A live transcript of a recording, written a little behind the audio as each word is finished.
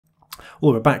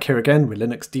Well, we're back here again with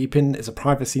Linux Deepin is a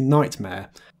privacy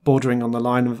nightmare, bordering on the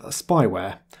line of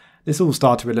spyware. This all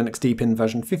started with Linux Deepin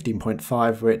version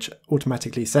 15.5, which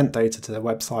automatically sent data to their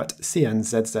website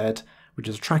CNZZ, which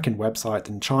is a tracking website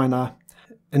in China,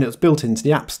 and it was built into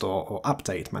the App Store or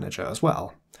Update Manager as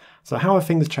well. So how have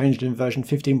things changed in version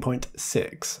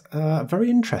 15.6?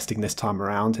 Very interesting this time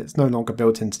around. It's no longer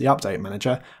built into the Update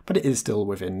Manager, but it is still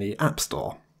within the App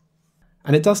Store.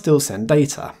 And it does still send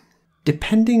data,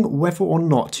 depending whether or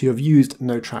not you have used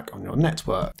NoTrack on your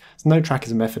network. So NoTrack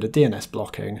is a method of DNS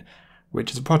blocking,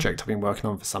 which is a project I've been working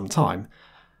on for some time.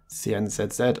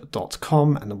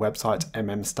 CNZZ.com and the website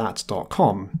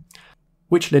mmstat.com,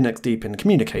 which Linux Deepin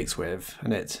communicates with,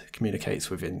 and it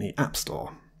communicates within the App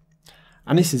Store.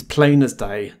 And this is plain as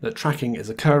day that tracking is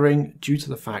occurring due to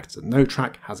the fact that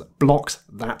NoTrack has blocked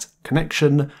that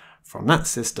connection from that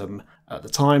system at the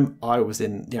time I was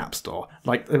in the App Store.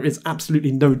 Like, there is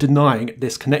absolutely no denying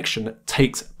this connection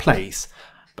takes place.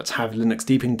 But have Linux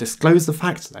Deepin disclosed the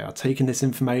fact they are taking this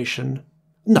information?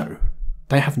 No,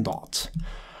 they have not.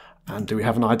 And do we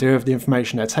have an idea of the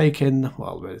information they're taking?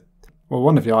 Well,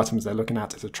 one of the items they're looking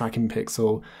at is a tracking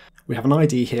pixel. We have an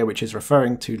ID here which is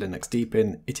referring to Linux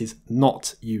Deepin. It is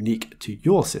not unique to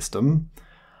your system,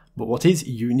 but what is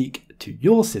unique to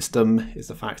your system is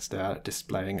the fact they're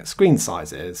displaying screen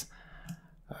sizes.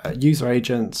 User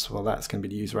agents, well, that's going to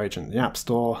be the user agent in the App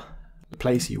Store, the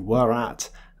place you were at,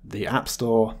 the App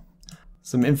Store,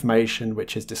 some information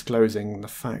which is disclosing the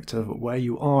fact of where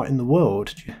you are in the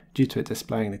world due to it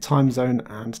displaying the time zone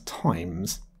and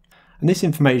times. And this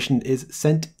information is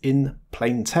sent in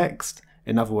plain text.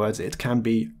 In other words, it can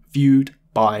be viewed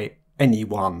by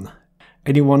anyone.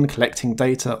 Anyone collecting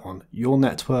data on your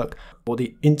network or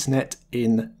the internet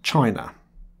in China.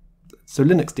 So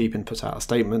Linux Deepin put out a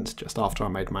statement just after I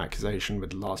made my accusation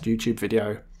with the last YouTube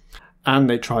video, and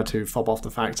they tried to fob off the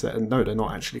fact that no, they're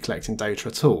not actually collecting data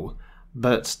at all,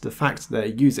 but the fact they're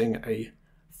using a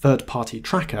third-party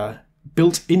tracker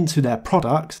built into their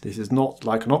product. This is not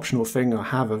like an optional thing I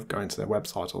have of going to their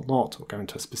website or not, or going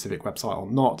to a specific website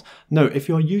or not. No, if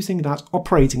you're using that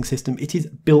operating system, it is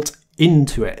built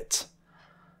into it.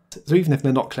 So even if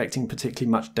they're not collecting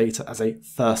particularly much data as a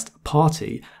first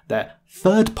party, their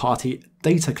third party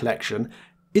data collection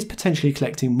is potentially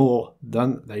collecting more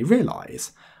than they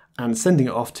realise, and sending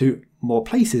it off to more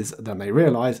places than they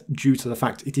realise due to the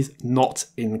fact it is not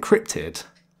encrypted.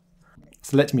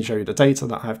 So let me show you the data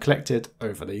that I have collected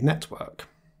over the network.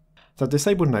 So I've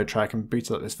disabled NoTrack and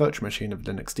booted up this virtual machine of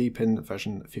Linux Deepin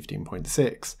version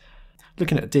 15.6.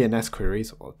 Looking at DNS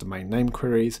queries, or domain name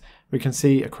queries, we can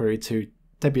see a query to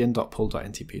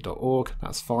debian.pool.ntp.org.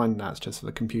 That's fine, that's just for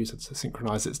the computer to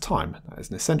synchronise its time. That is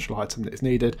an essential item that is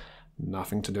needed,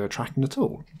 nothing to do with tracking at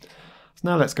all. So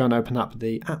now let's go and open up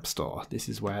the App Store. This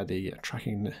is where the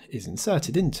tracking is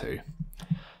inserted into.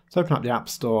 So open up the App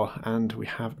Store and we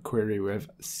have a query with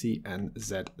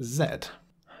CNZZ. And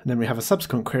then we have a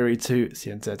subsequent query to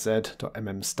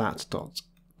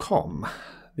cnzz.mmstat.com.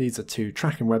 These are two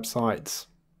tracking websites.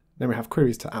 Then we have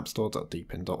queries to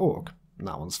appstore.deepin.org. And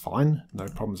that one's fine, no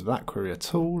problems with that query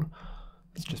at all.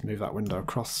 Let's just move that window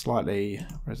across slightly.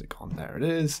 Where's it gone? There it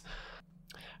is.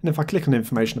 And if I click on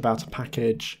information about a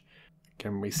package,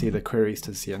 again we see the queries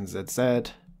to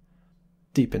CNZZ,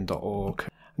 deepin.org.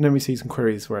 And then we see some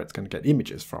queries where it's going to get the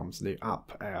images from, so the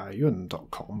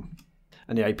up.aiyun.com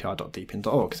and the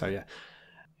api.deepin.org. So yeah,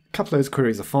 a couple of those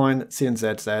queries are fine.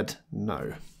 CNZZ,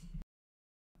 no.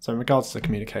 So in regards to the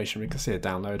communication, we can see a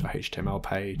download of a HTML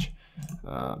page,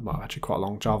 well, actually quite a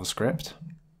long JavaScript.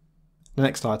 The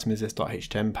next item is this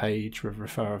 .htm page with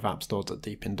refer of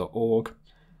appstore.deepin.org.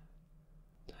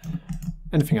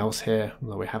 Anything else here?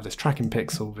 Well, we have this tracking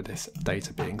pixel with this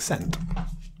data being sent.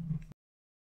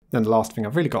 Then the last thing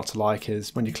I've really got to like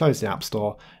is when you close the App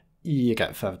Store, you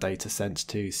get further data sent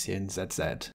to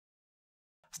CNZZ. So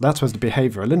that was the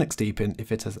behaviour of Linux Deepin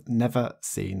if it has never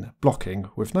seen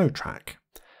blocking with NoTrack.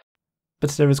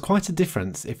 But there is quite a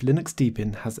difference if Linux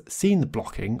Deepin has seen the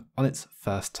blocking on its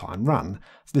first time run.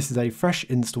 So this is a fresh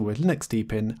install with Linux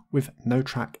Deepin with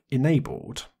NoTrack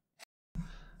enabled.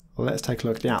 Well, let's take a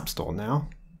look at the App Store now.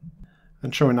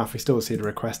 And sure enough, we still see the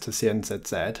request to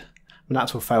CNZZ. But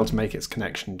that will fail to make its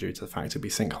connection due to the fact it will be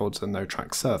synced to the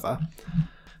NoTrack server.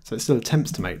 So it still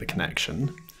attempts to make the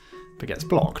connection, but gets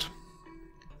blocked.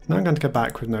 Now I'm going to go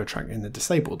back with NoTrack in the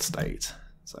disabled state.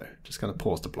 So just going to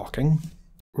pause the blocking.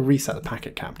 We'll reset the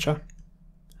packet capture.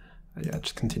 Yeah,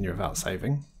 just continue without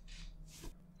saving.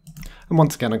 And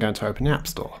once again, I'm going to open the App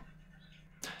Store.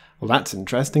 Well, that's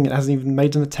interesting. It hasn't even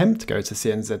made an attempt to go to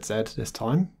CNZZ this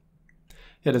time.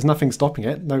 Yeah, there's nothing stopping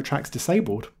it. NoTrack's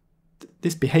disabled.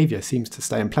 This behaviour seems to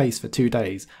stay in place for 2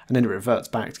 days and then it reverts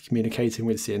back to communicating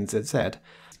with CNZZ.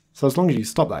 So as long as you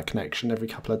stop that connection every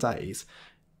couple of days,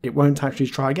 it won't actually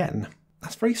try again.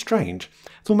 That's very strange.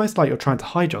 It's almost like you're trying to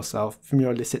hide yourself from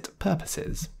your illicit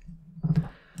purposes.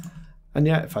 And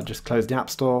yet, if I just close the App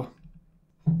Store,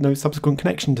 no subsequent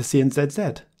connection to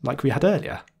CNZZ, like we had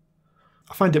earlier.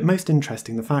 I find it most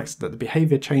interesting the fact that the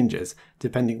behaviour changes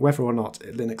depending whether or not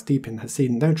Linux Deepin has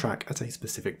seen NoTrack at a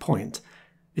specific point.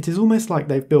 It is almost like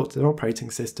they've built an operating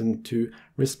system to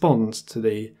respond to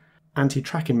the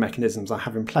anti-tracking mechanisms I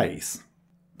have in place.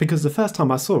 Because the first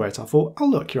time I saw it, I thought, oh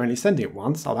look, you're only sending it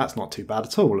once, oh that's not too bad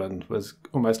at all, and was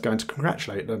almost going to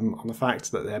congratulate them on the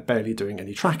fact that they're barely doing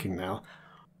any tracking now.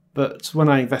 But when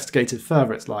I investigated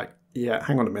further, it's like, yeah,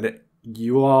 hang on a minute,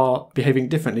 you are behaving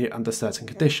differently under certain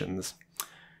conditions.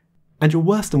 And you're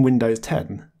worse than Windows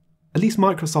 10. At least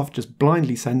Microsoft just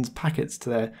blindly sends packets to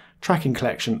their tracking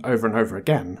collection over and over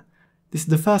again. This is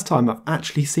the first time I've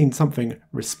actually seen something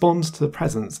respond to the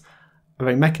presence of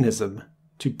a mechanism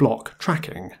to block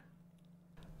tracking.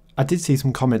 I did see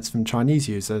some comments from Chinese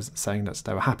users saying that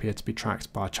they were happier to be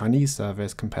tracked by a Chinese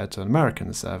service compared to an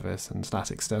American service, and to that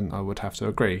extent I would have to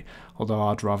agree, although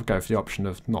I'd rather go for the option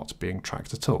of not being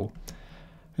tracked at all.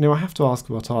 Anyway, I have to ask,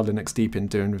 what are Linux Deepin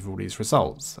doing with all these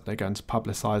results? Are they going to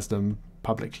publicise them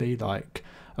publicly like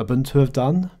Ubuntu have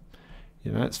done?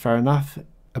 You know, it's fair enough.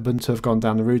 Ubuntu have gone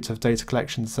down the route of data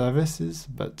collection services,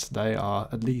 but they are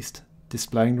at least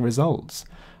displaying the results.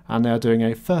 And they are doing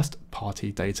a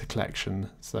first-party data collection,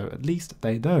 so at least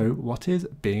they know what is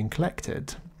being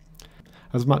collected.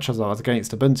 As much as I was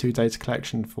against Ubuntu data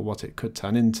collection for what it could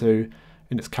turn into,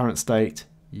 in its current state,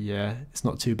 yeah, it's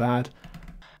not too bad.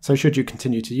 So should you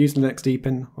continue to use Linux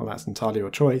Deepin? Well, that's entirely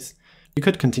your choice. You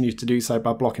could continue to do so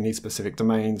by blocking these specific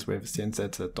domains with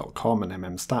cnzz.com and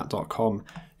mmstat.com.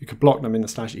 You could block them in the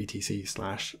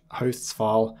 /etc/hosts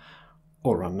file,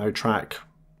 or run NoTrack,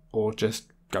 or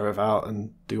just go without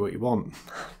and do what you want.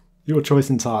 Your choice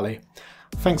entirely.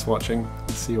 Thanks for watching.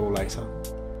 See you all later.